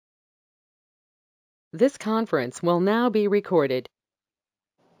This conference will now be recorded.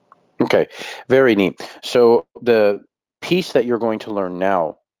 Okay, very neat. So the piece that you're going to learn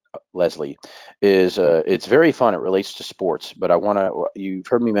now, Leslie, is it's very fun. It relates to sports, but you've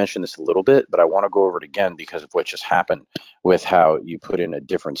heard me mention this a little bit, but I want to go over it again because of what just happened with how you put in a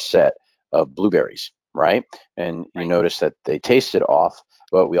different set of blueberries, right? And you Right. notice that they tasted off,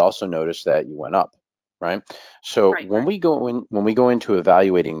 but we also noticed that you went up, right? So Right. when we go into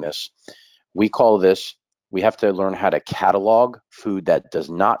evaluating this, we call this we have to learn how to catalog food that does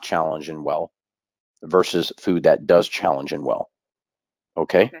not challenge in well versus food that does challenge in well.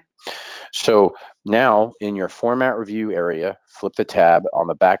 Okay. Okay. So now in your format review area, flip the tab on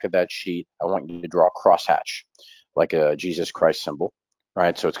the back of that sheet. I want you to draw a crosshatch like a Jesus Christ symbol.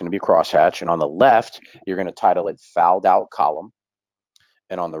 Right. So it's going to be a crosshatch. And on the left, you're going to title it fouled out column.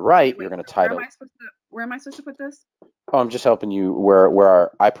 And on the right, Okay, you're wait. going to Where am title. I supposed to? Where am I supposed to put this? Oh, I'm just helping you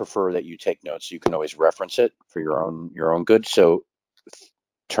where I prefer that you take notes. You can always reference it for your own good. So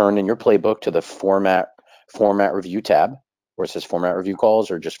turn in your playbook to the format review tab where it says format review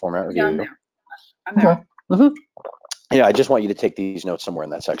calls or just format Yeah, I'm review. there. I'm there. Okay. Mm-hmm. Yeah, I just want you to take these notes somewhere in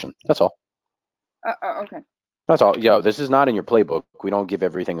that section. That's all. Okay. That's all. Yo, this is not in your playbook. We don't give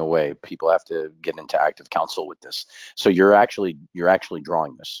everything away. People have to get into active counsel with this. So you're actually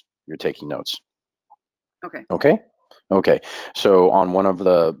drawing this. You're taking notes. Okay. Okay. Okay. So on one of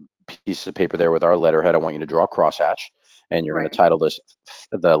the pieces of paper there with our letterhead, I want you to draw a crosshatch, and you're going to Right. title this.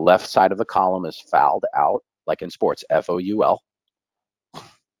 The left side of the column is fouled out, like in sports, FOUL.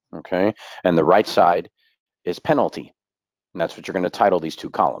 Okay. And the right side is penalty. And that's what you're going to title these two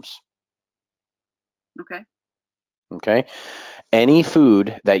columns. Okay. Okay. Any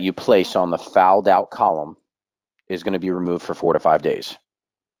food that you place on the fouled out column is going to be removed for 4 to 5 days.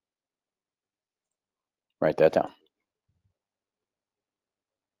 Write that down.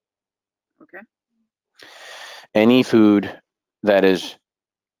 Okay. Any food that is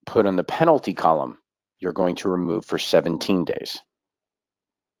put in the penalty column, you're going to remove for 17 days.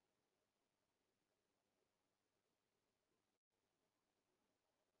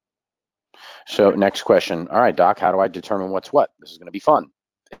 So Okay. next question. All right, Doc, how do I determine what's what? This is going to be fun.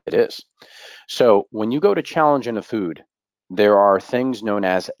 It is. So when you go to challenge in a food, there are things known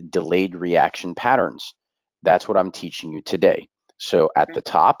as delayed reaction patterns. That's what I'm teaching you today. So at Okay. the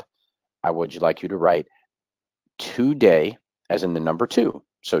top, I would like you to write 2-day as in the number 2.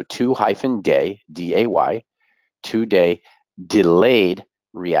 So 2-day, DAY, 2-day delayed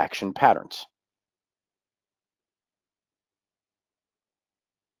reaction patterns.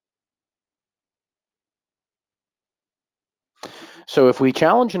 So if we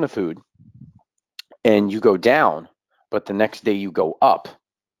challenge in a food and you go down, but the next day you go up,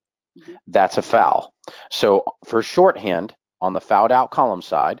 that's a foul. So for shorthand, on the fouled out column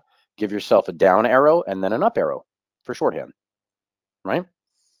side, give yourself a down arrow and then an up arrow for shorthand, right?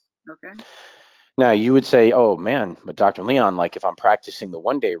 Okay. Now you would say, oh man, but Dr. Leon, like if I'm practicing the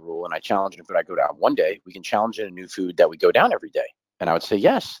 1-day rule and I challenge in a food, I go down 1 day, we can challenge in a new food that we go down every day. And I would say,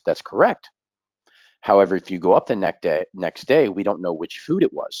 yes, that's correct. However, if you go up the next day, we don't know which food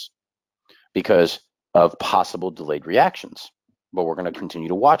it was because of possible delayed reactions. But we're going to continue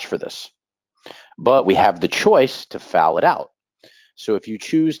to watch for this. But we have the choice to foul it out. So if you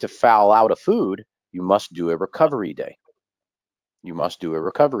choose to foul out a food, you must do a recovery day. You must do a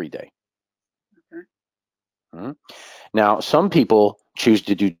recovery day. Okay. Mhm. Now, some people choose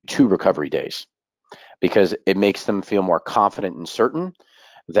to do 2 recovery days because it makes them feel more confident and certain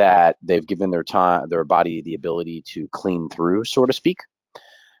that they've given their body the ability to clean through, so to speak.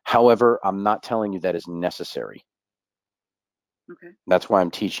 However, I'm not telling you that is necessary. Okay. That's why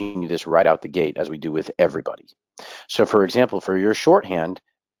I'm teaching you this right out the gate, as we do with everybody. So, for example, for your shorthand,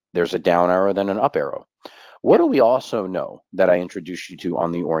 there's a down arrow, then an up arrow. What Yep. do we also know that I introduced you to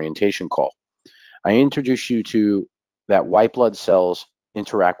on the orientation call? I introduced you to that white blood cells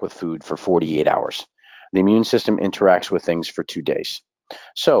interact with food for 48 hours. The immune system interacts with things for 2 days.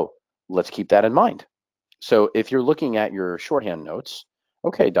 So let's keep that in mind. So if you're looking at your shorthand notes,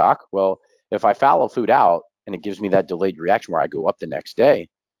 okay, doc, well, if I foul food out and it gives me that delayed reaction where I go up the next day,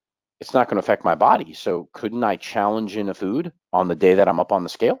 it's not going to affect my body. So couldn't I challenge in a food on the day that I'm up on the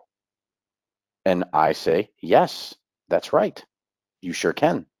scale? And I say, yes, that's right. You sure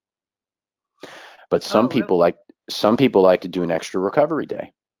can. But Oh, really? some people like to do an extra recovery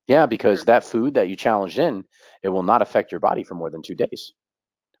day. Yeah, because Sure. that food that you challenged in, it will not affect your body for more than 2 days,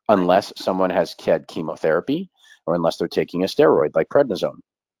 Right. unless someone has had chemotherapy or unless they're taking a steroid like prednisone,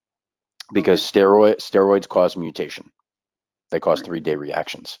 because Okay. steroids cause mutation. They cause Right. 3-day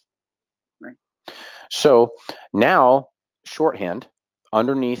reactions. Right. So now, shorthand,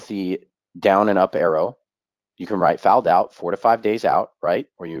 underneath the down and up arrow. You can write fouled out 4 to 5 days out, right?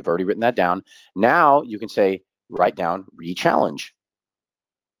 Or you've already written that down. Now you can say, write down re-challenge.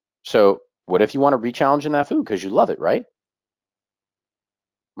 So what if you want to re-challenge in that food because you love it, right?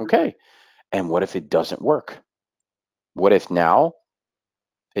 Okay. And what if it doesn't work? What if now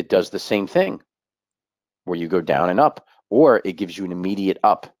it does the same thing where you go down and up, or it gives you an immediate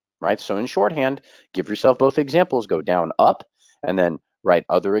up, right? So in shorthand, give yourself both examples, go down, up, and then write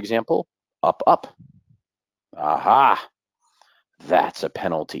other example, up, up. Aha, that's a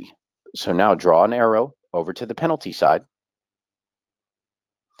penalty. So now draw an arrow over to the penalty side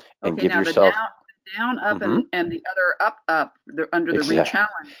and Okay, give now yourself the down, up, and the other up, under the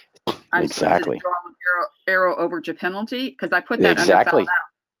re-challenge. I'm supposed to exactly. draw an arrow over to penalty because I put that Exactly. under fouled out.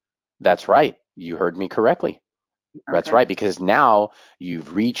 That's right. You heard me correctly. That's Okay. right, because now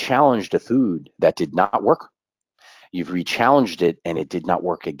you've re-challenged a food that did not work. You've re-challenged it and it did not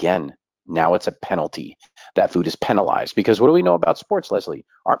work again. Now it's a penalty. That food is penalized. Because what do we know about sports, Leslie?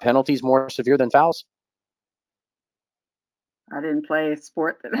 Aren't penalties more severe than fouls? I didn't play a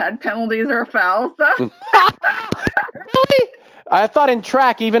sport that had penalties or fouls. Really? I thought in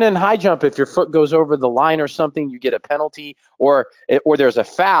track, even in high jump, if your foot goes over the line or something, you get a penalty, or there's a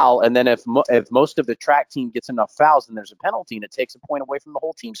foul, and then if most of the track team gets enough fouls, then there's a penalty, and it takes a point away from the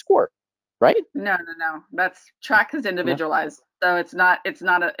whole team score, right? No. That's track is individualized, so it's not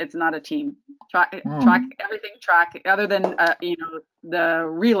a team. Track everything track other than the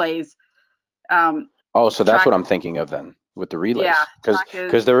relays. Oh, so that's what I'm thinking of then with the relays. Yeah,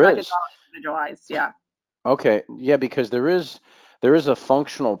 because there is all individualized. Yeah. Okay, yeah, because there is a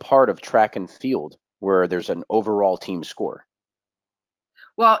functional part of track and field where there's an overall team score.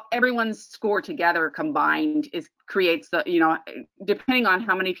 Well, everyone's score together combined creates the, depending on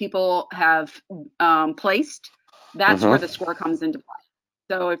how many people have placed, that's where the score comes into play.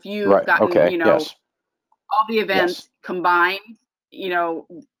 So if you've gotten, yes. all the events combined,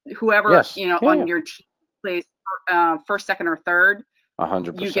 whoever, on your team plays first, second, or third,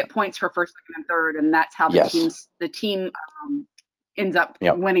 100%. you get points for first, second, and third, and that's how the team ends up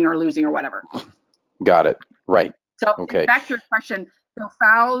winning or losing or whatever. Got it. Right. So okay. Back to your question. So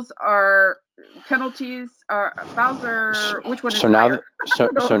fouls are penalties. Fouls are which one is higher?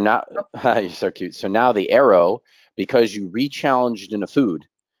 So now you're so cute. So now the arrow, because you re-challenged in a food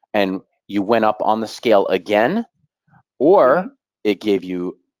and you went up on the scale again, or it gave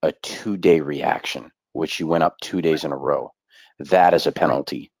you a 2-day reaction, which you went up 2 days in a row. That is a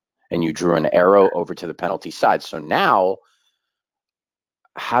penalty. And you drew an arrow over to the penalty side. So now,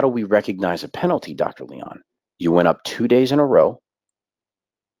 how do we recognize a penalty, Dr. Leon? You went up 2 days in a row,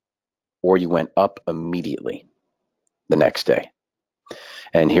 or you went up immediately the next day.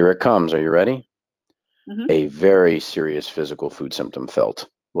 And here it comes. Are you ready? A very serious physical food symptom felt,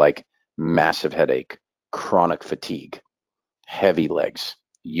 like massive headache, chronic fatigue, heavy legs,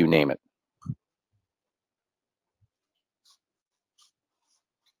 you name it.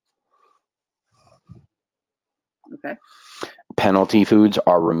 Okay. Penalty foods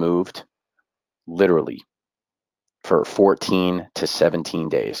are removed literally for 14 to 17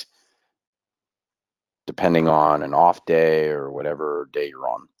 days, depending on an off day or whatever day you're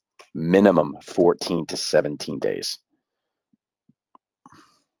on. Minimum 14 to 17 days.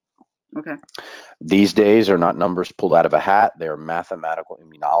 Okay. These days are not numbers pulled out of a hat. They are mathematical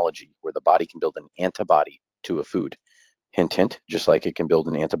immunology, where the body can build an antibody to a food. Hint, hint, just like it can build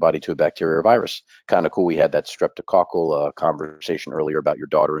an antibody to a bacteria or virus. Kind of cool. We had that streptococcal conversation earlier about your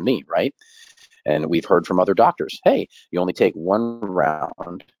daughter and me, right? And we've heard from other doctors, hey, you only take 1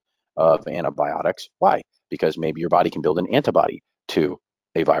 round of antibiotics. Why? Because maybe your body can build an antibody to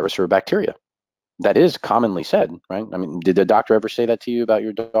a virus or a bacteria. That is commonly said, right? I mean, did the doctor ever say that to you about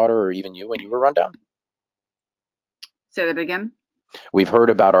your daughter, or even you when you were run down? Say that again. We've heard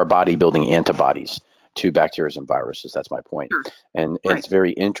about our body building antibodies to bacteria and viruses. That's my point. Sure. And it's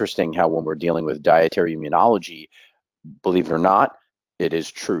very interesting how when we're dealing with dietary immunology, believe it or not, it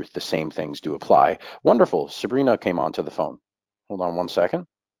is truth. The same things do apply. Wonderful. Sabrina came onto the phone. Hold on 1 second.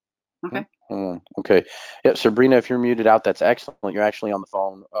 Okay. Okay. Yeah, Sabrina, if you're muted out, that's excellent. You're actually on the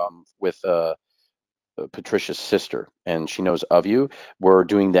phone with Patricia's sister, and she knows of you. We're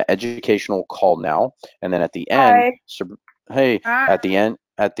doing the educational call now, and then at the end,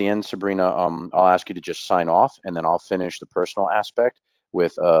 at the end, Sabrina, I'll ask you to just sign off, and then I'll finish the personal aspect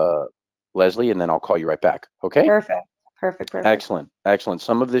with Leslie, and then I'll call you right back. Okay? Perfect. Excellent.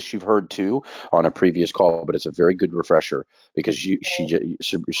 Some of this you've heard too on a previous call, but it's a very good refresher because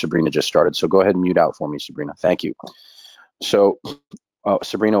Sabrina just started. So go ahead and mute out for me, Sabrina. Thank you. So,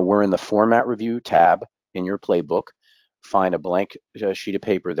 Sabrina, we're in the format review tab in your playbook. find a blank sheet of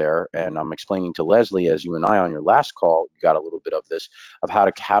paper there, and I'm explaining to Leslie, as you and I on your last call, you got a little bit of this, of how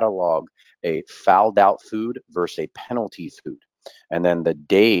to catalog a fouled out food versus a penalty food. And then the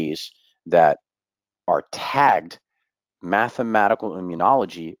days that are tagged mathematical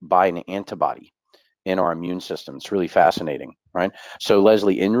immunology by an antibody in our immune system. It's really fascinating, right? So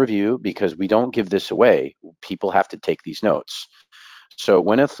Leslie, in review, because we don't give this away, people have to take these notes. So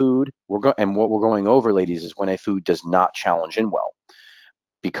when a food, and what we're going over, ladies, is when a food does not challenge in well,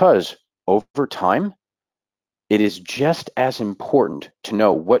 because over time, it is just as important to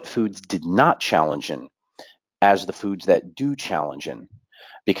know what foods did not challenge in as the foods that do challenge in,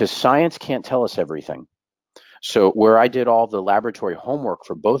 because science can't tell us everything. So where I did all the laboratory homework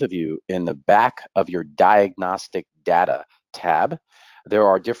for both of you, in the back of your diagnostic data tab, there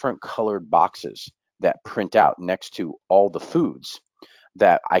are different colored boxes that print out next to all the foods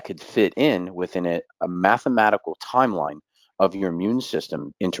that I could fit in within a mathematical timeline of your immune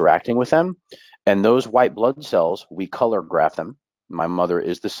system interacting with them. And those white blood cells, we color graph them. My mother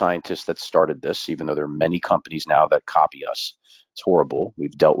is the scientist that started this, even though there are many companies now that copy us. It's horrible.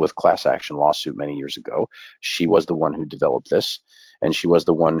 We've dealt with class action lawsuit many years ago. She was the one who developed this, and she was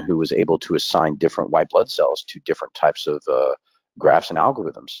the one who was able to assign different white blood cells to different types of graphs and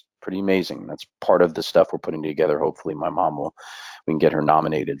algorithms. Pretty amazing. That's part of the stuff we're putting together. Hopefully my mom will, we can get her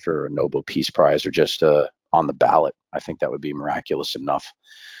nominated for a Nobel Peace Prize, or just on the ballot. I think that would be miraculous enough.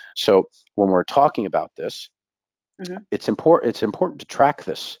 So when we're talking about this, it's important to track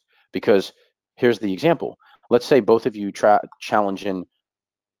this, because here's the example. Let's say both of you challenge in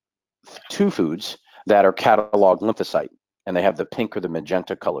two foods that are cataloged lymphocyte, and they have the pink or the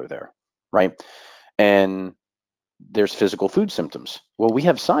magenta color there, right? And there's physical food symptoms. Well, we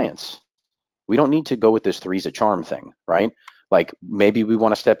have science. We don't need to go with this three's a charm thing, right? Like, maybe we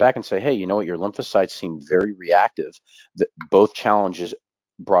want to step back and say, hey, you know what? Your lymphocytes seem very reactive. Both challenges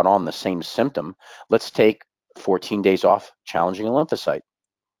brought on the same symptom. Let's take 14 days off challenging a lymphocyte.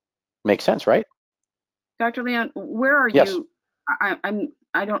 Makes sense, right? Dr. Leon, where are Yes. you?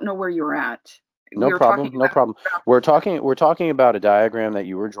 I don't know where you're at. No problem. No problem. We're talking about a diagram that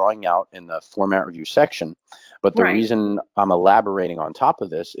you were drawing out in the format review section. But the reason I'm elaborating on top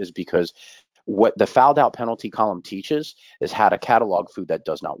of this is because what the fouled out penalty column teaches is how to catalog food that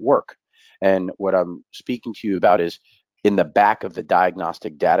does not work. And what I'm speaking to you about is in the back of the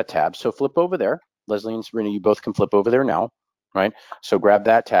diagnostic data tab. So flip over there. Leslie and Sabrina, you both can flip over there now, right? So grab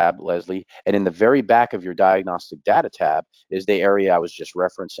that tab, Leslie. And in the very back of your diagnostic data tab is the area I was just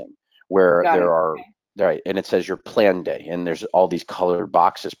referencing, where there are, right, and it says your plan day, and there's all these colored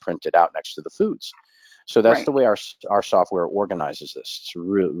boxes printed out next to the foods. So that's the way our software organizes this. It's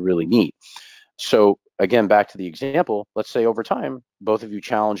really, really neat. So again, back to the example, let's say over time, both of you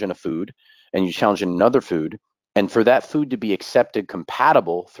challenge in a food and you challenge in another food, and for that food to be accepted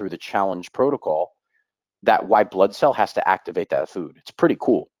compatible through the challenge protocol, that white blood cell has to activate that food. It's pretty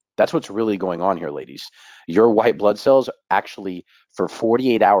cool. That's what's really going on here, ladies. Your white blood cells actually, for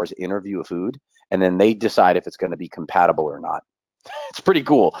 48 hours, interview a food, and then they decide if it's going to be compatible or not. It's pretty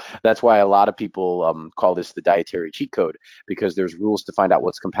cool. That's why a lot of people call this the dietary cheat code, because there's rules to find out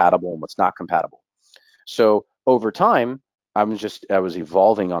what's compatible and what's not compatible. So over time, I was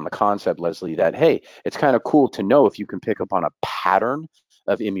evolving on the concept, Leslie, that, hey, it's kind of cool to know if you can pick up on a pattern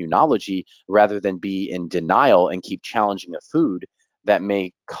of immunology rather than be in denial and keep challenging a food that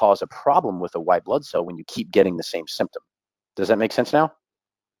may cause a problem with a white blood cell when you keep getting the same symptom. Does that make sense now?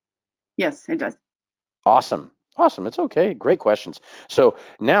 Yes, it does. Awesome. Awesome. It's okay. Great questions. So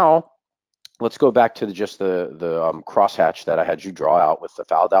now let's go back to just the crosshatch that I had you draw out with the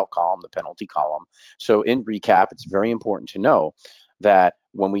fouled out column, the penalty column. So in recap, it's very important to know that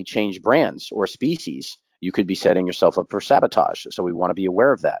when we change brands or species, you could be setting yourself up for sabotage. So we want to be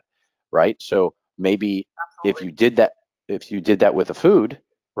aware of that, right? So maybe if you did that with a food,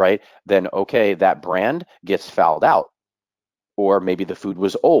 right, then okay, that brand gets fouled out, or maybe the food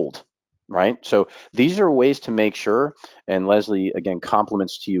was old, right? So these are ways to make sure, and Leslie, again,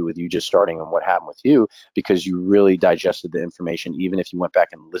 compliments to you with you just starting on what happened with you, because you really digested the information. Even if you went back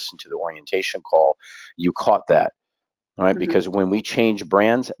and listened to the orientation call, you caught that, right? Because when we change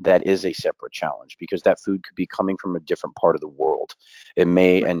brands, that is a separate challenge, because that food could be coming from a different part of the world. It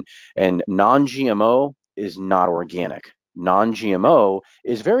may, and non-GMO is not organic. Non-GMO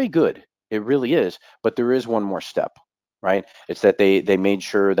is very good. It really is, but there is one more step, right? It's that they made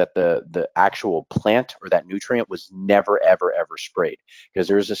sure that the actual plant or that nutrient was never, ever, ever sprayed, because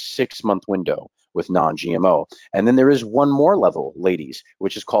there is a 6-month window with non-GMO. And then there is one more level, ladies,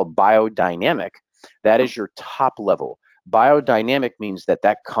 which is called biodynamic. That is your top level. Biodynamic means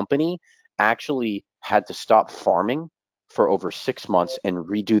that company actually had to stop farming for over 6 months and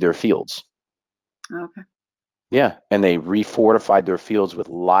redo their fields. Okay. Yeah, and they refortified their fields with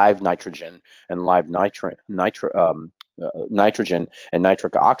live nitrogen and live nitrogen and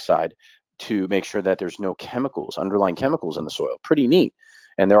nitric oxide to make sure that there's no underlying chemicals in the soil. Pretty neat.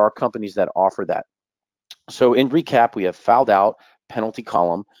 And there are companies that offer that. So in recap, we have fouled out, penalty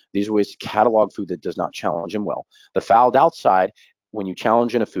column. These are ways to catalog food that does not challenge them well. The fouled out side, when you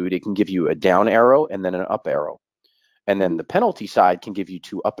challenge in a food, it can give you a down arrow and then an up arrow. And then the penalty side can give you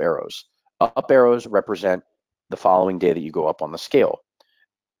 2 up arrows. Up arrows represent the following day that you go up on the scale.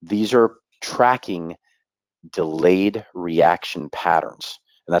 These are tracking delayed reaction patterns.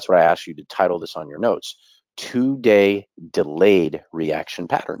 And that's what I asked you to title this on your notes. 2-day delayed reaction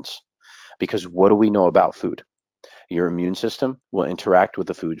patterns. Because what do we know about food? Your immune system will interact with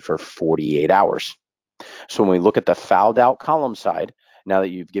the food for 48 hours. So when we look at the fouled out column side, now that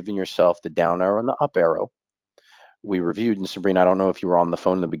you've given yourself the down arrow and the up arrow, we reviewed, and Sabrina, I don't know if you were on the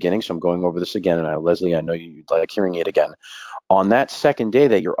phone in the beginning, so I'm going over this again, and Leslie, I know you'd like hearing it again. On that second day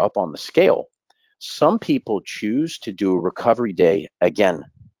that you're up on the scale, some people choose to do a recovery day again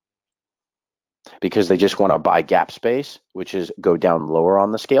because they just want to buy gap space, which is go down lower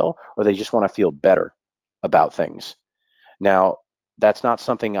on the scale, or they just want to feel better about things. Now, that's not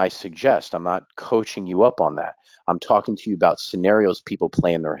something I suggest. I'm not coaching you up on that. I'm talking to you about scenarios people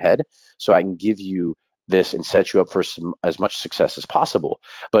play in their head so I can give you this and set you up for as much success as possible.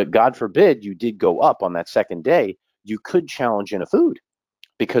 But God forbid you did go up on that second day, you could challenge in a food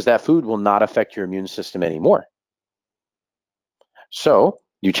because that food will not affect your immune system anymore. So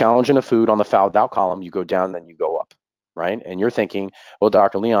you challenge in a food on the fouled out column, you go down, then you go up, right? And you're thinking, well,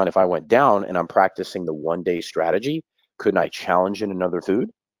 Dr. Leon, if I went down and I'm practicing the 1-day strategy, couldn't I challenge in another food?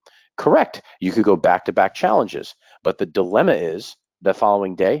 Correct. You could go back-to-back challenges. But the dilemma is the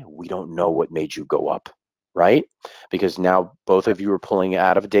following day, we don't know what made you go up, right? Because now both of you are pulling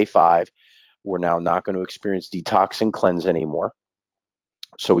out of day 5. We're now not going to experience detox and cleanse anymore.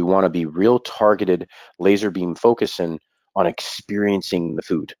 So we want to be real targeted, laser beam focusing on experiencing the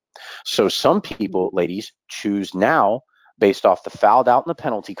food. So some people, ladies, choose now based off the fouled out in the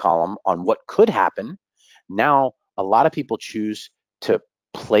penalty column on what could happen. Now, a lot of people choose to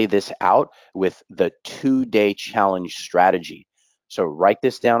play this out with the 2-day challenge strategy. So write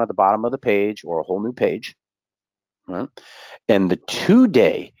this down at the bottom of the page or a whole new page. Right? And the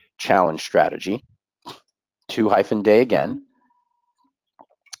 2-day challenge strategy, 2-day again,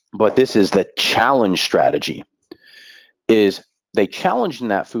 but this is the challenge strategy, is they challenge in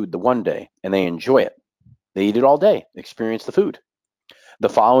that food the 1 day and they enjoy it. They eat it all day, experience the food. The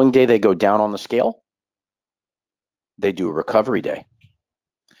following day, they go down on the scale. They do a recovery day.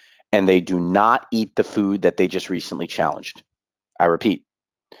 And they do not eat the food that they just recently challenged. I repeat,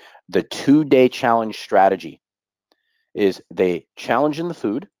 the 2-day challenge strategy is they challenge in the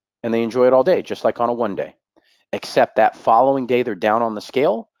food and they enjoy it all day, just like on a 1 day. Except that following day, they're down on the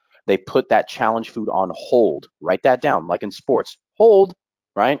scale. They put that challenge food on hold. Write that down, like in sports. Hold,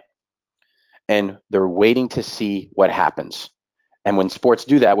 right? And they're waiting to see what happens. And when sports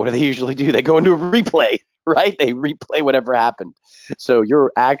do that, what do they usually do? They go into a replay, right? They replay whatever happened. So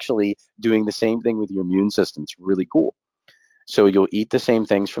you're actually doing the same thing with your immune system. It's really cool. So you'll eat the same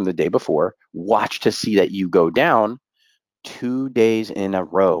things from the day before. Watch to see that you go down 2 days in a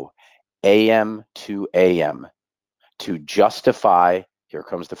row, AM to AM, to justify, here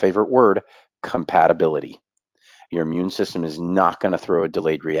comes the favorite word, compatibility. Your immune system is not going to throw a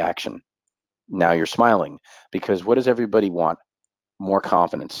delayed reaction. Now you're smiling because what does everybody want? More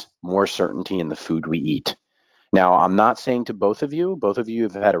confidence, more certainty in the food we eat. Now, I'm not saying to both of you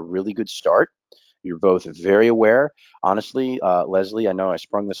have had a really good start. You're both very aware. Honestly, Leslie, I know I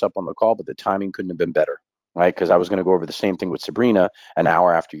sprung this up on the call, but the timing couldn't have been better, right? Because I was going to go over the same thing with Sabrina an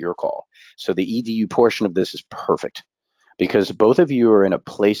hour after your call. So the EDU portion of this is perfect because both of you are in a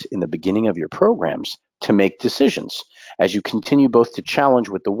place in the beginning of your programs to make decisions as you continue both to challenge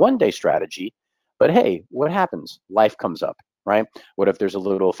with the 1-day strategy. But hey, what happens? Life comes up, right? What if there's a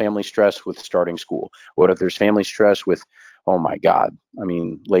little family stress with starting school? What if there's family stress with, oh my God, I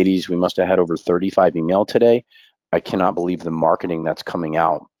mean, ladies, we must have had over 35 email today. I cannot believe the marketing that's coming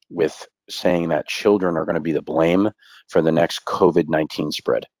out with saying that children are going to be the blame for the next COVID-19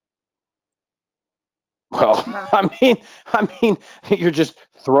 spread. Well, I mean, you're just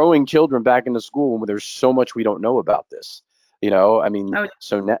throwing children back into school when there's so much we don't know about this. I mean,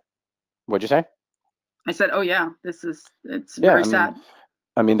 so what'd you say? I said, oh yeah, it's very sad.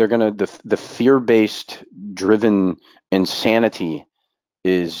 I mean, they're gonna the fear-based driven insanity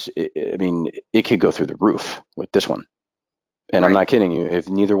is, I mean, it could go through the roof with this one. And right. I'm not kidding you. If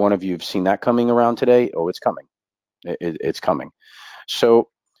neither one of you have seen that coming around today, oh, it's coming. It's coming. So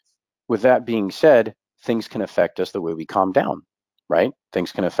with that being said, things can affect us the way we calm down, right?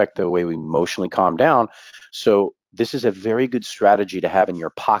 Things can affect the way we emotionally calm down. So this is a very good strategy to have in your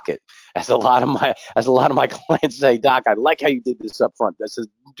pocket. As a lot of my clients say, Doc, I like how you did this up front. This is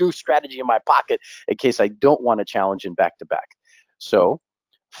new strategy in my pocket in case I don't want to challenge in back to back. So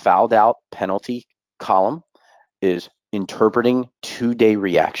fouled out penalty column is interpreting 2-day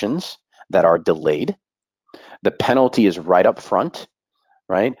reactions that are delayed. The penalty is right up front,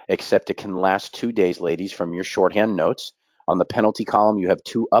 right? Except it can last 2 days, ladies, from your shorthand notes. On the penalty column, you have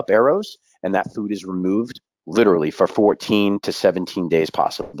 2 up arrows, and that food is removed literally for 14 to 17 days,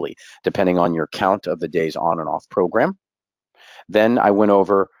 possibly, depending on your count of the days on and off program. Then I went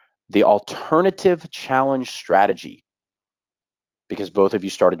over the alternative challenge strategy, because both of you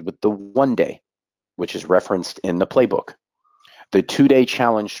started with the 1 day, which is referenced in the playbook. The 2-day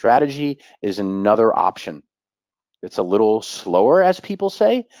challenge strategy is another option. It's a little slower, as people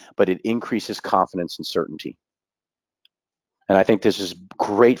say, but it increases confidence and certainty. And I think this is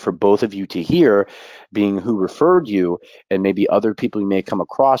great for both of you to hear, being who referred you and maybe other people you may come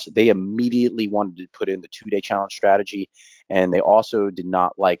across. They immediately wanted to put in the 2-day challenge strategy, and they also did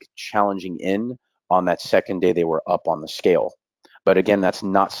not like challenging in on that second day they were up on the scale. But again, that's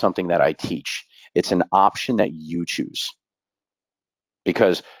not something that I teach. It's an option that you choose,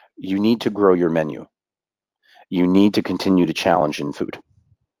 because you need to grow your menu. You need to continue to challenge in food.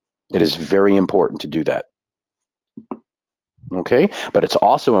 It is very important to do that. Okay, but it's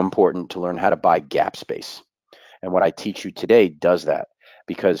also important to learn how to buy gap space. And what I teach you today does that,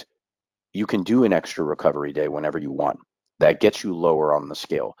 because you can do an extra recovery day whenever you want. That gets you lower on the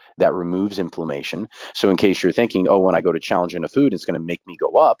scale. That removes inflammation. So in case you're thinking, oh, when I go to challenge in a food, it's going to make me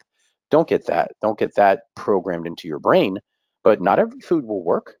go up, don't get that. Don't get that programmed into your brain. But not every food will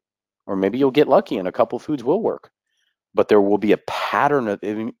work. Or maybe you'll get lucky and a couple foods will work. But there will be a pattern of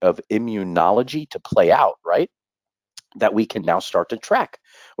immunology to play out, right? That we can now start to track,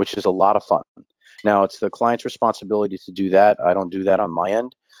 which is a lot of fun. Now, it's the client's responsibility to do that. I don't do that on my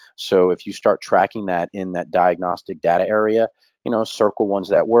end. So if you start tracking that in that diagnostic data area, circle ones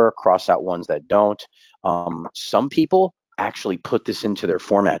that work, cross out ones that don't. Some people actually put this into their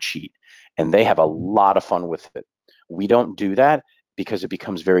format sheet, and they have a lot of fun with it. We don't do that because it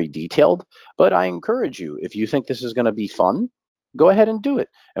becomes very detailed, but I encourage you, if you think this is going to be fun, go ahead and do it.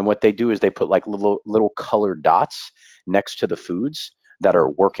 And what they do is they put like little colored dots next to the foods that are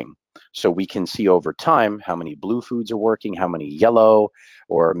working. So we can see over time how many blue foods are working, how many yellow,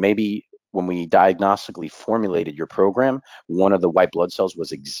 or maybe when we diagnostically formulated your program, one of the white blood cells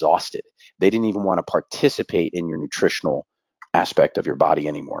was exhausted. They didn't even want to participate in your nutritional aspect of your body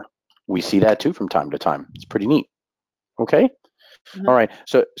anymore. We see that too from time to time. It's pretty neat. Okay. Mhm. All right.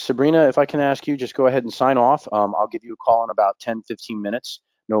 So Sabrina, if I can ask you, just go ahead and sign off. I'll give you a call in about 10, 15 minutes.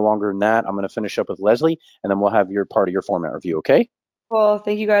 No longer than that. I'm going to finish up with Leslie, and then we'll have your part of your format review. Okay. Well,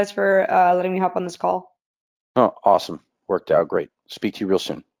 thank you guys for letting me hop on this call. Oh, awesome. Worked out great. Speak to you real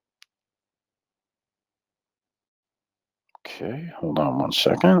soon. Okay. Hold on one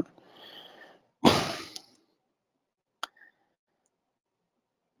second.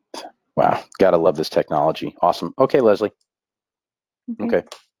 Wow. Gotta love this technology. Awesome. Okay, Leslie. Okay.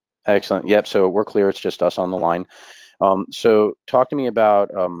 Excellent. Yep. So we're clear. It's just us on the line. So talk to me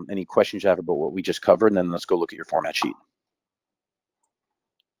about any questions you have about what we just covered, and then let's go look at your format sheet.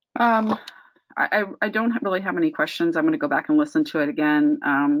 I don't really have any questions. I'm going to go back and listen to it again.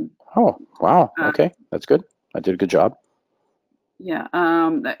 Oh, wow. Okay. That's good. I did a good job. Yeah. I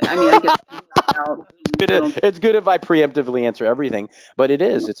mean, I guess it's good if I preemptively answer everything, but it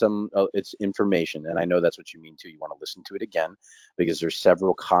is. It's information, and I know that's what you mean too. You want to listen to it again because there's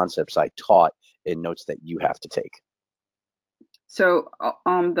several concepts I taught in notes that you have to take. So,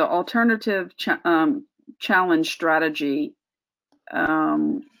 the alternative challenge strategy.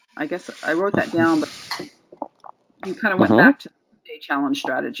 I guess I wrote that down, but you kind of went back to the challenge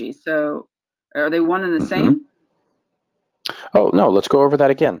strategy. So, are they one and the same? Oh, no, let's go over that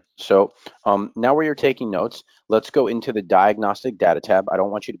again. So now where you're taking notes, let's go into the diagnostic data tab. I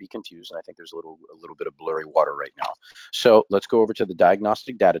don't want you to be confused, and I think there's a little bit of blurry water right now. So let's go over to the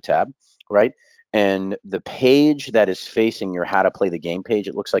diagnostic data tab, right? And the page that is facing your how to play the game page,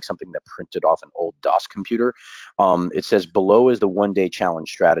 it looks like something that printed off an old DOS computer. It says below is the 1-day challenge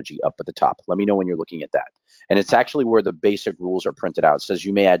strategy up at the top. Let me know when you're looking at that. And it's actually where the basic rules are printed out. It says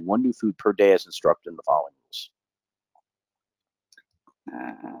you may add 1 new food per day as instructed in the following rules.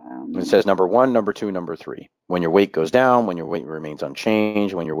 It says number 1, number 2, number 3. When your weight goes down, when your weight remains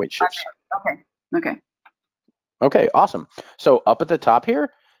unchanged, when your weight shifts. Okay. Okay, awesome. So up at the top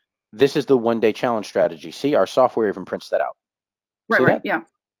here, this is the 1-day challenge strategy. See, our software even prints that out. Right, See right, that? yeah.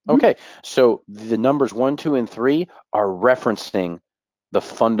 Okay, so the numbers 1, 2, and 3 are referencing the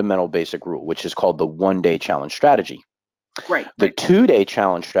fundamental basic rule, which is called the 1-day challenge strategy. Right. The 2-day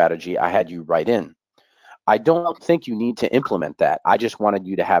challenge strategy, I had you write in. I don't think you need to implement that. I just wanted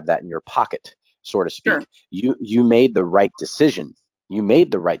you to have that in your pocket, so to speak. Sure. You made the right decision. You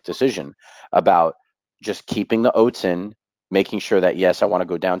made the right decision about just keeping the oats in, making sure that, yes, I want to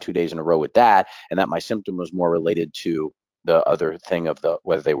go down 2 days in a row with that, and that my symptom was more related to the other thing of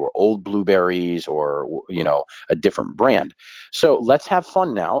whether they were old blueberries or, a different brand. So let's have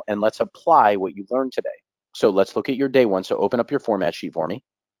fun now, and let's apply what you learned today. So let's look at your day 1. So open up your format sheet for me.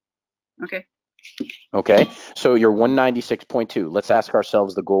 Okay. Okay, so you're 196.2. Let's ask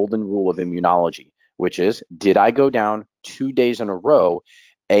ourselves the golden rule of immunology, which is, did I go down 2 days in a row,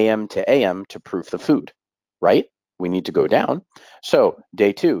 AM to AM, to proof the food, right? We need to go down. So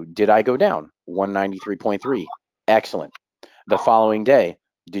day 2, did I go down? 193.3. Excellent. The following day,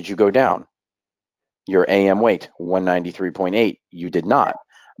 did you go down? Your AM weight, 193.8. You did not.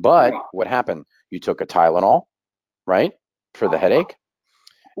 But what happened? You took a Tylenol, right, for the headache,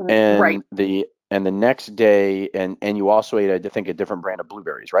 Right. and the next day, and you also ate, I think, a different brand of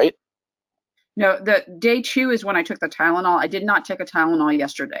blueberries, right? No, the day 2 is when I took the Tylenol. I did not take a Tylenol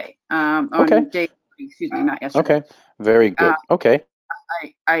yesterday. Okay. On day, excuse me, not yesterday. Okay. Very good. Okay.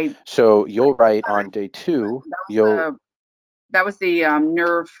 I So you'll write on day 2. that was the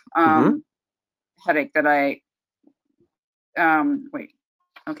nerve Mhm. headache that I wait.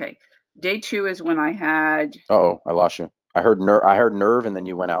 Okay. Day 2 is when I had. Uh-oh, I lost you. I heard nerve, and then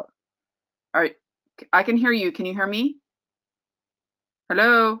you went out. All right. I can hear you. Can you hear me?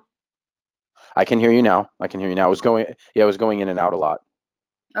 Hello? I can hear you now. I was going in and out a lot.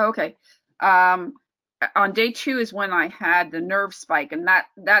 Oh, okay. On day 2 is when I had the nerve spike, and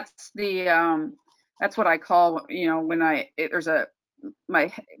that's what I call, when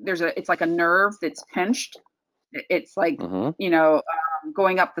it's like a nerve that's pinched. It's like, Mhm.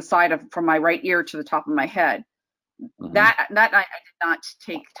 going up the side from my right ear to the top of my head. Mhm. That night I did not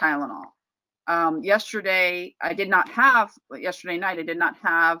take Tylenol. Yesterday night I did not have,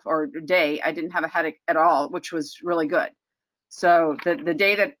 or day, I didn't have a headache at all, which was really good. So the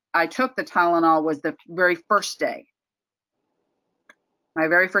day that I took the Tylenol was the very first day. My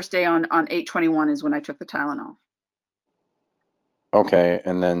very first day on 8/21 is when I took the Tylenol. Okay,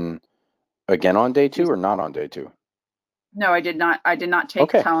 and then again on day 2 or not on day 2? No, I did not take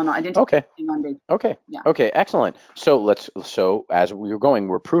Okay. Tylenol. I didn't take Okay. anything on day 2. Okay. Yeah. Okay. Excellent. So as we were going,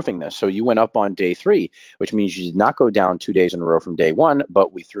 we're proofing this. So you went up on day 3, which means you did not go down 2 days in a row from day 1,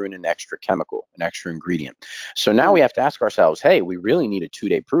 but we threw in an extra chemical, an extra ingredient. So now we have to ask ourselves, hey, we really need a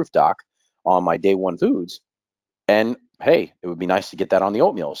 2-day proof, doc, on my day 1 foods. And hey, it would be nice to get that on the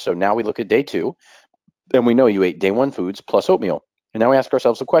oatmeal. So now we look at day 2, and we know you ate day 1 foods plus oatmeal. And now we ask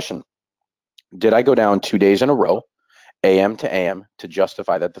ourselves the question, did I go down 2 days in a row, AM to AM, to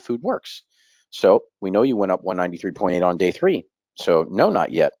justify that the food works? So we know you went up 193.8 on day 3. So no,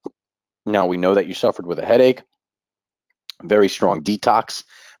 not yet. Now we know that you suffered with a headache, very strong detox,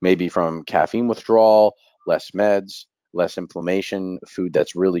 maybe from caffeine withdrawal, less meds, less inflammation, food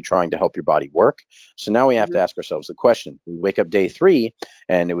that's really trying to help your body work. So now we have to ask ourselves the question. We wake up day 3,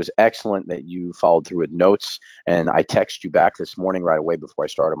 and it was excellent that you followed through with notes. And I texted you back this morning right away before I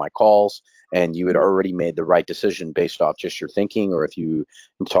started my calls, and you had already made the right decision based off just your thinking, or if you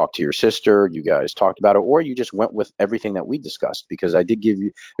talked to your sister, you guys talked about it, or you just went with everything that we discussed, because I did give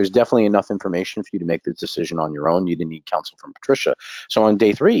you, there's definitely enough information for you to make the decision on your own. You didn't need counsel from Patricia. So on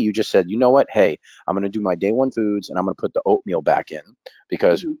day 3, you just said, you know what, hey, I'm going to do my day 1 foods, and I'm going to put the oatmeal back in,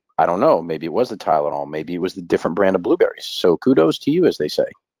 because I don't know, maybe it was the Tylenol, maybe it was the different brand of blueberries. So kudos to you, as they say,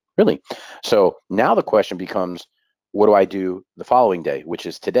 really. So now the question becomes, what do I do the following day, which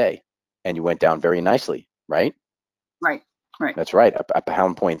is today? And you went down very nicely, right? Right. That's right, a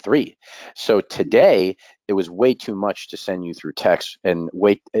pound 0.3. So today, it was way too much to send you through text and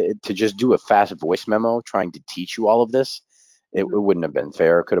wait to just do a fast voice memo trying to teach you all of this. It wouldn't have been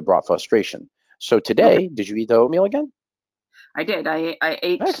fair. It could have brought frustration. So today, did you eat the oatmeal again? I did. I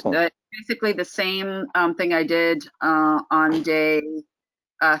ate Excellent. basically the same thing I did on day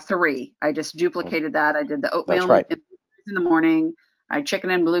 3. I just duplicated that. I did the That's oatmeal right. in the morning. I had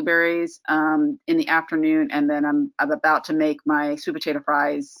chicken and blueberries in the afternoon, and then I'm about to make my sweet potato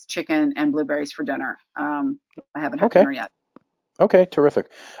fries, chicken and blueberries for dinner. I haven't had dinner yet. Okay,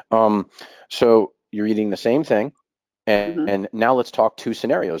 terrific. So you're eating the same thing, and now let's talk 2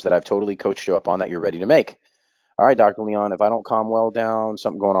 scenarios that I've totally coached you up on that you're ready to make. All right, Dr. Leon, if I don't calm well down,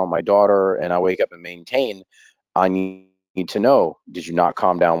 something going on with my daughter, and I wake up and maintain, I need need to know, did you not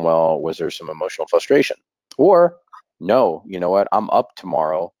calm down well? Was there some emotional frustration? Or, no, you know what? I'm up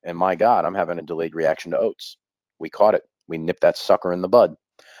tomorrow, and my God, I'm having a delayed reaction to oats. We caught it. We nipped that sucker in the bud.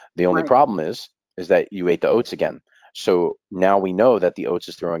 The only Right. problem is that you ate the oats again. So now we know that the oats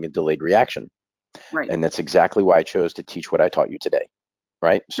is throwing a delayed reaction. Right. And that's exactly why I chose to teach what I taught you today,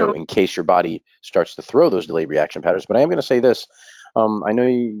 right? So So in case your body starts to throw those delayed reaction patterns, but I am going to say this. I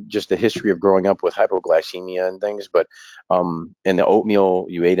know just the history of growing up with hypoglycemia and things, but and the oatmeal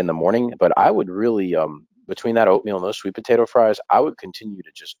you ate in the morning, but I would really, between that oatmeal and those sweet potato fries, I would continue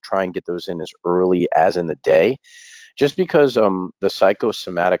to just try and get those in as early as in the day, just because the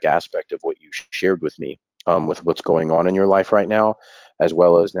psychosomatic aspect of what you shared with me, with what's going on in your life right now, as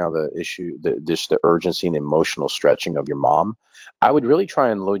well as now the issue, the urgency and emotional stretching of your mom, I would really try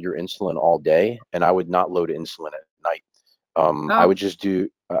and load your insulin all day, and I would not load insulin at night. I oh, would just do,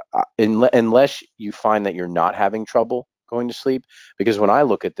 unless you find that you're not having trouble going to sleep, because when I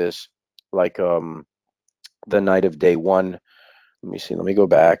look at this, like the night of day one, let me see. Let me go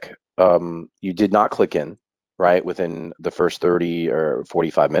back. You did not click in, right? Within the first 30 or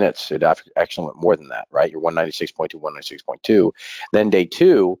 45 minutes. It actually went more than that, right? You're 196.2, 196.2. Then day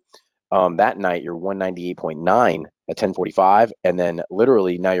two, that night, you're 198.9 at 10:45. And then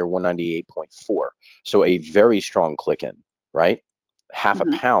literally now you're 198.4. So a very strong click in, right? Half a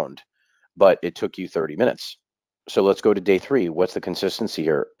mhm. pound, but it took you 30 minutes. So let's go to day three. What's the consistency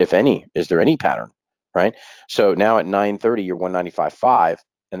here, if any? Is there any pattern? Right? So now at 9:30, you're 195.5,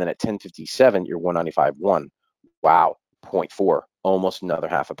 and then at 10:57, you're 195.1. Wow, zero point 0.4, almost another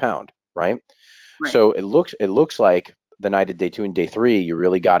half a pound, right? Right. So it looks like the night of day two and day three, you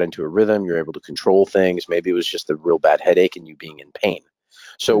really got into a rhythm. You're able to control things. Maybe it was just a real bad headache and you being in pain.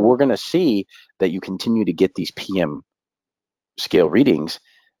 So Mhm. we're going to see that you continue to get these PM scale readings.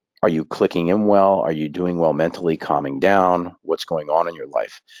 Are you clicking in well? Are you doing well mentally, calming down? What's going on in your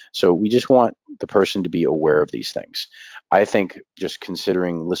life? So we just want the person to be aware of these things. I think just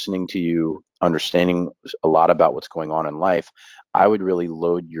considering listening to you, understanding a lot about what's going on in life, I would really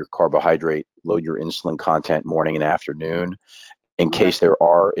load your carbohydrate, load your insulin content morning and afternoon in Okay. case there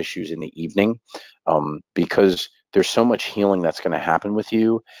are issues in the evening, because there's so much healing that's going to happen with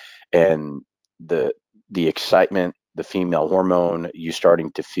you, and the excitement, the female hormone, you starting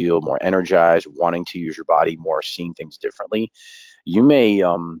to feel more energized, wanting to use your body more, seeing things differently. You may,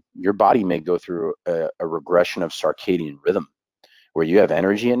 your body may go through a regression of circadian rhythm where you have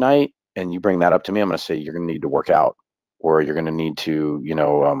energy at night, and you bring that up to me. I'm going to say you're going to need to work out, or you're going to need to,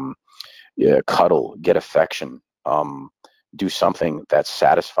 yeah, cuddle, get affection, do something that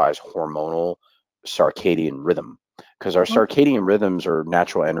satisfies hormonal circadian rhythm, because our Oh, circadian rhythms are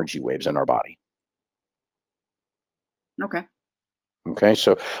natural energy waves in our body. okay. Okay,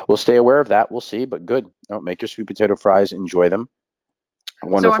 so we'll stay aware of that. We'll see, but good. Make your sweet potato fries, enjoy them. So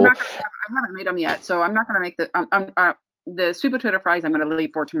I'm Wonderful. not gonna have, I haven't made them yet, so I'm not gonna make the sweet potato fries. I'm gonna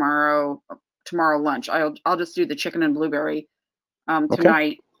leave for tomorrow lunch. I'll just do the chicken and blueberry Okay,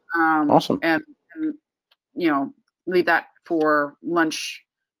 tonight, awesome. and you know leave that for lunch,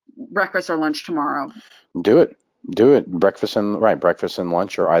 breakfast or lunch tomorrow. Do it. Do it. Breakfast and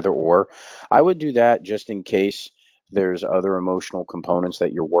lunch, or either or. I would do that just in case there's other emotional components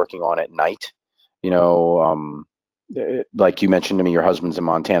that you're working on at night. You know, like you mentioned to me, your husband's in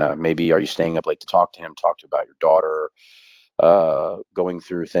Montana. Maybe are you staying up late to talk to him, talk to about your daughter, going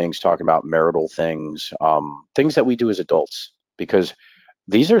through things, talking about marital things, things that we do as adults, because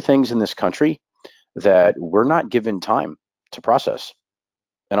these are things in this country that we're not given time to process.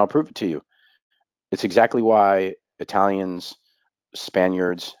 And I'll prove it to you. It's exactly why Italians,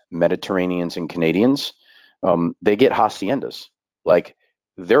 Spaniards, Mediterraneans, and Canadians, they get haciendas. Like,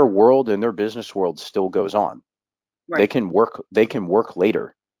 their world and their business world still goes on. They Right. can work. They can work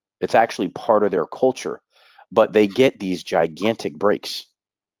later. It's actually part of their culture, but they get these gigantic breaks.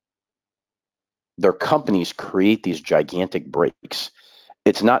 Their companies create these gigantic breaks.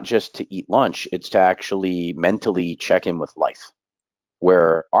 It's not just to eat lunch; it's to actually mentally check in with life.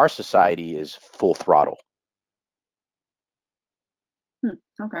 Where our society is full throttle.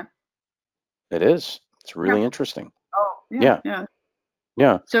 Okay. It is. It's Yeah. really interesting. Oh, yeah, Yeah. yeah.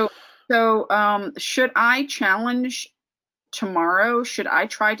 Yeah. So should I challenge tomorrow? Should I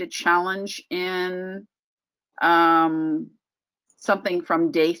try to challenge in um something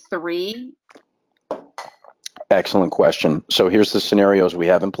from day 3? Excellent question. So here's the scenarios we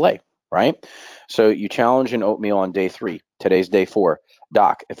have in play, right? So you challenge an oatmeal on day three. Today's day four.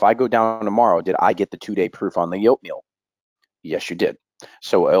 Doc, if I go down tomorrow, did I get the 2-day proof on the oatmeal? Yes, you did.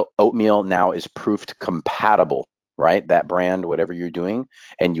 So oatmeal now is proofed compatible, right? That brand, whatever you're doing,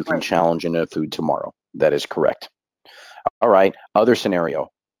 and you can Right. challenge in a food tomorrow. That is correct. All right. Other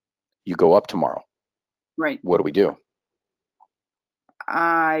scenario. You go up tomorrow. Right. What do we do?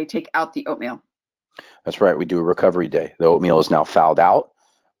 I take out the oatmeal. That's right. We do a recovery day. The oatmeal is now fouled out.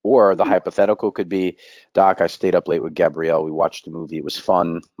 Or the hypothetical could be, Doc, I stayed up late with Gabrielle. We watched a movie. It was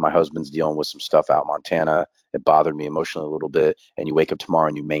fun. My husband's dealing with some stuff out in Montana. It bothered me emotionally a little bit. And you wake up tomorrow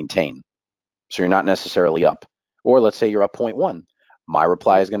and you maintain. So you're not necessarily up. Or let's say you're up 0.1. My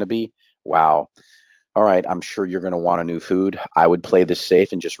reply is going to be, wow, all right, I'm sure you're going to want a new food. I would play this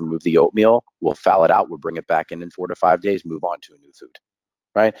safe and just remove the oatmeal. We'll foul it out. We'll bring it back in 4 to 5 days, move on to a new food.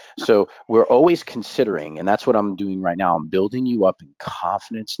 Right? So we're always considering, and that's what I'm doing right now. I'm building you up in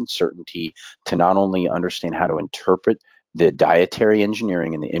confidence and certainty to not only understand how to interpret the dietary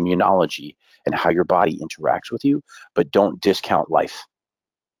engineering and the immunology and how your body interacts with you, but don't discount life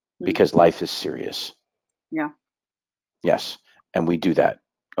because life is serious. Yeah. Yes. And we do that.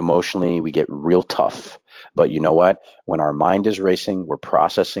 Emotionally, we get real tough. But you know what? When our mind is racing, we're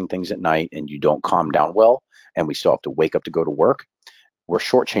processing things at night and you don't calm down well, and we still have to wake up to go to work, we're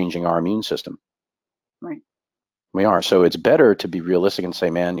shortchanging our immune system. Right. We are. So it's better to be realistic and say,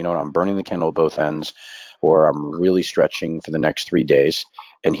 man, you know what? I'm burning the candle at both ends, or I'm really stretching for the next 3 days.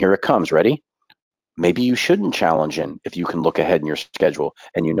 And here it comes. Ready? Maybe you shouldn't challenge in if you can look ahead in your schedule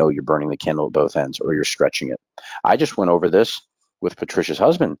and you know you're burning the candle at both ends or you're stretching it. I just went over this with Patricia's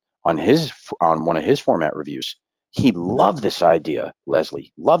husband on one of his format reviews. He loved this idea,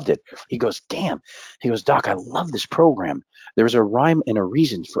 Leslie. Loved it. He goes, damn. He goes, Doc, I love this program. There's a rhyme and a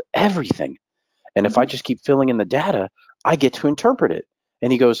reason for everything. And if I just keep filling in the data, I get to interpret it.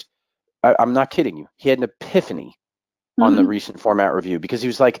 And he goes, I'm not kidding you. He had an epiphany on the recent format review because he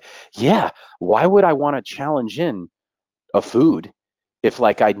was like, yeah, why would I want to challenge in a food if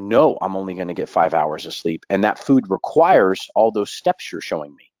like I know I'm only going to get 5 hours of sleep and that food requires all those steps you're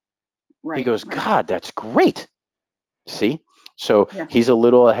showing me? Right. He goes, God, that's great. See? So Yeah. he's a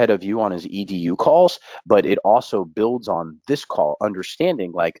little ahead of you on his EDU calls, but it also builds on this call,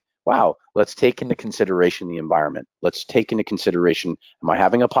 understanding like, wow, let's take into consideration the environment. Let's take into consideration, am I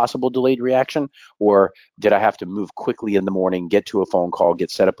having a possible delayed reaction? Or did I have to move quickly in the morning, get to a phone call,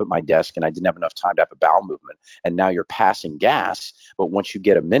 get set up at my desk, and I didn't have enough time to have a bowel movement? And now you're passing gas, but once you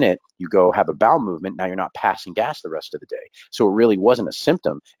get a minute, you go have a bowel movement. Now you're not passing gas the rest of the day. So it really wasn't a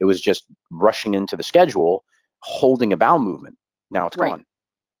symptom. It was just rushing into the schedule, holding a bowel movement. Now it's gone.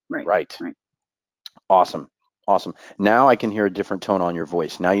 Right. Awesome. Now I can hear a different tone on your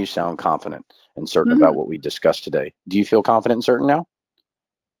voice. Now you sound confident and certain about what we discussed today. Do you feel confident and certain now?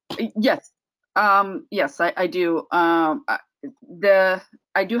 Yes. Yes, I do. I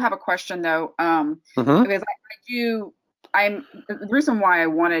do have a question though. Because the reason why I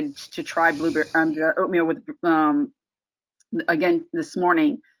wanted to try blueberry the oatmeal with again this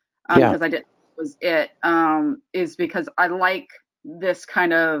morning, because I did is because I like this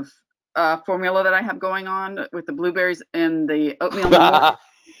kind of formula that I have going on with the blueberries and the oatmeal more.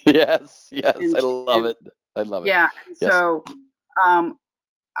 Yes, I love it. Yeah. Yes. So I'm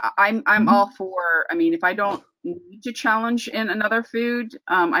all for, I mean, if I don't need to challenge in another food,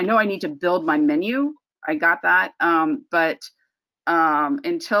 I know I need to build my menu. I got that. But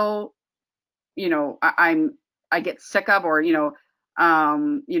until, I get sick of, or,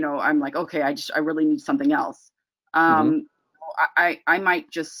 I'm like, okay, I really need something else. I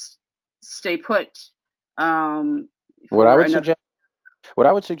might just stay put. What I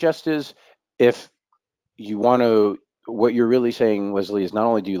would suggest is, if you want to, what you're really saying, Leslie, is not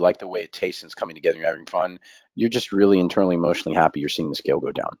only do you like the way it tastes and it's coming together and you're having fun, you're just really internally, emotionally happy you're seeing the scale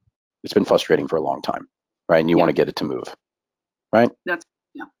go down. It's been frustrating for a long time, right? And you want to get it to move, right?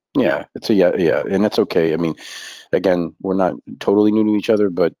 Yeah, it's yeah, and that's okay. I mean, again, we're not totally new to each other,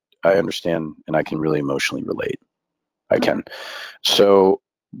 but I understand and I can really emotionally relate. I can. So,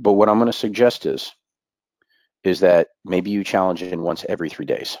 but what I'm going to suggest is that maybe you challenge it in once every 3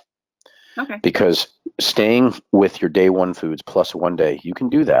 days. Okay. Because staying with your day one foods plus 1 day, you can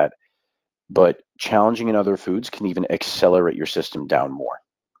do that, but challenging in other foods can even accelerate your system down more.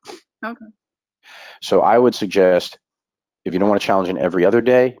 Okay. So I would suggest, if you don't want to challenge in every other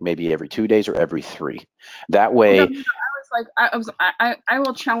day, maybe every 2 days or every 3. That way. I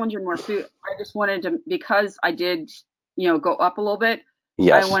will challenge in more food. I just wanted to, because I did, go up a little bit.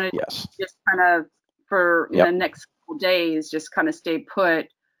 Yes. I wanted to just kind of, for the next couple days, just kind of stay put,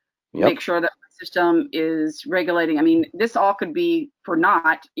 make sure that my system is regulating. I mean, this all could be for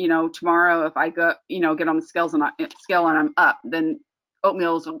naught. Tomorrow if I go, get on the scale and I'm up, then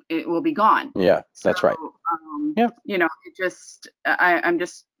it will be gone. Yeah, that's right. It just, I'm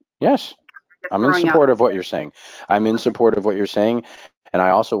just. Yes. I'm in support of what you're saying. And I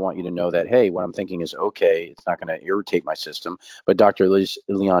also want you to know that, hey, what I'm thinking is okay. It's not going to irritate my system. But Dr.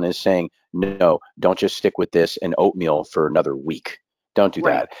 Leon is saying, no, don't just stick with this and oatmeal for another week. Don't do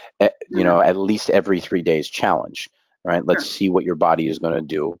Right. that. At least every 3 days challenge, right? Let's see what your body is going to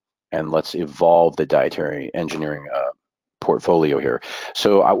do, and let's evolve the dietary engineering portfolio here.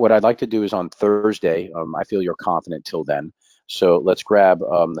 So what I'd like to do is on Thursday, I feel you're confident till then. So let's grab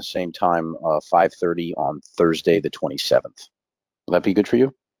the same time, 5:30 on Thursday, the 27th. Will that be good for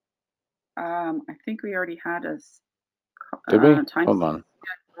you? I think we already had a Did we? time Hold on.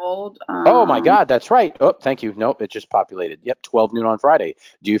 scheduled. Oh my God, that's right. Oh, thank you. Nope, it just populated. Yep, 12 noon on Friday.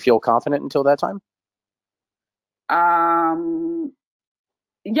 Do you feel confident until that time?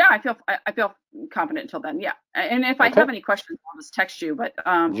 Yeah, I feel confident until then. Yeah, and if I have any questions, I'll just text you. But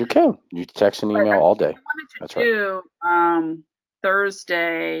you can. You text and email all day. I wanted to do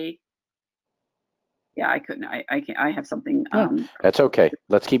Thursday. Yeah, I couldn't. I can't. I have something. That's okay.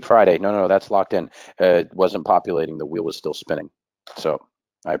 Let's keep Friday. No, that's locked in. It wasn't populating. The wheel was still spinning. So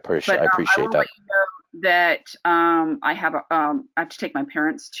I appreciate I will that. let you know that I have to take my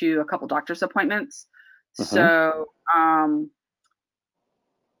parents to a couple doctor's appointments. So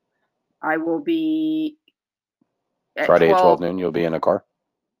I will be at Friday at 12 noon. You'll be in a car.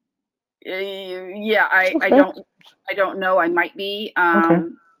 Yeah, I don't know. I might be.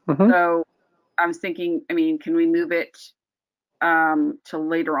 So I was thinking, I mean, can we move it to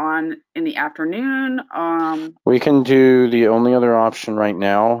later on in the afternoon? We can do the only other option right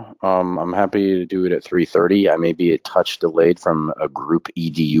now. I'm happy to do it at 3:30. I may be a touch delayed from a group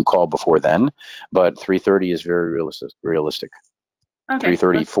EDU call before then, but 3:30 is very realistic. Okay.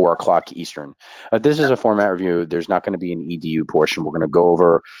 3:30, 4 o'clock Eastern. This is a format review. There's not going to be an EDU portion. We're going to go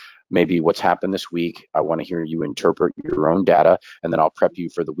over maybe what's happened this week. I want to hear you interpret your own data, and then I'll prep you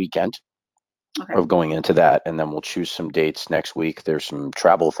for the weekend of going into that, and then we'll choose some dates next week. There's some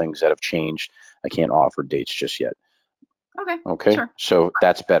travel things that have changed. I can't offer dates just yet. Okay. Sure. So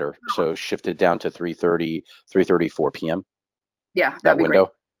that's better. So shift it down to 3:30, 4 p.m. Yeah, that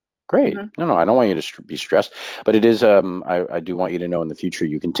window. Great. No, I don't want you to be stressed, but it is. I do want you to know in the future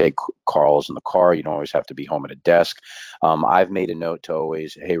you can take calls in the car. You don't always have to be home at a desk. I've made a note to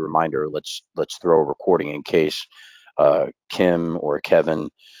always, hey, reminder. Let's throw a recording in case Kim or Kevin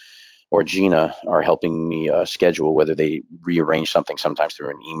or Gina are helping me schedule, whether they rearrange something sometimes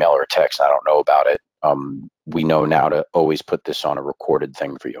through an email or a text. I don't know about it. We know now to always put this on a recorded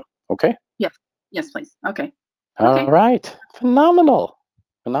thing for you. Okay? Yes, please. Okay. All right. Phenomenal.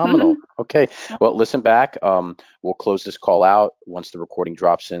 Okay. Well, listen back. We'll close this call out. Once the recording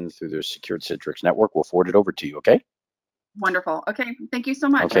drops in through the secured Citrix network, we'll forward it over to you. Okay? Wonderful. Okay. Thank you so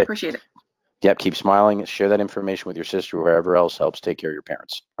much. Okay. I appreciate it. Yep. Keep smiling. Share that information with your sister or whoever else helps take care of your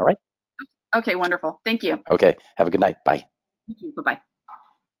parents. All right? Okay. Wonderful. Thank you. Okay. Have a good night. Bye. You too. Bye-bye.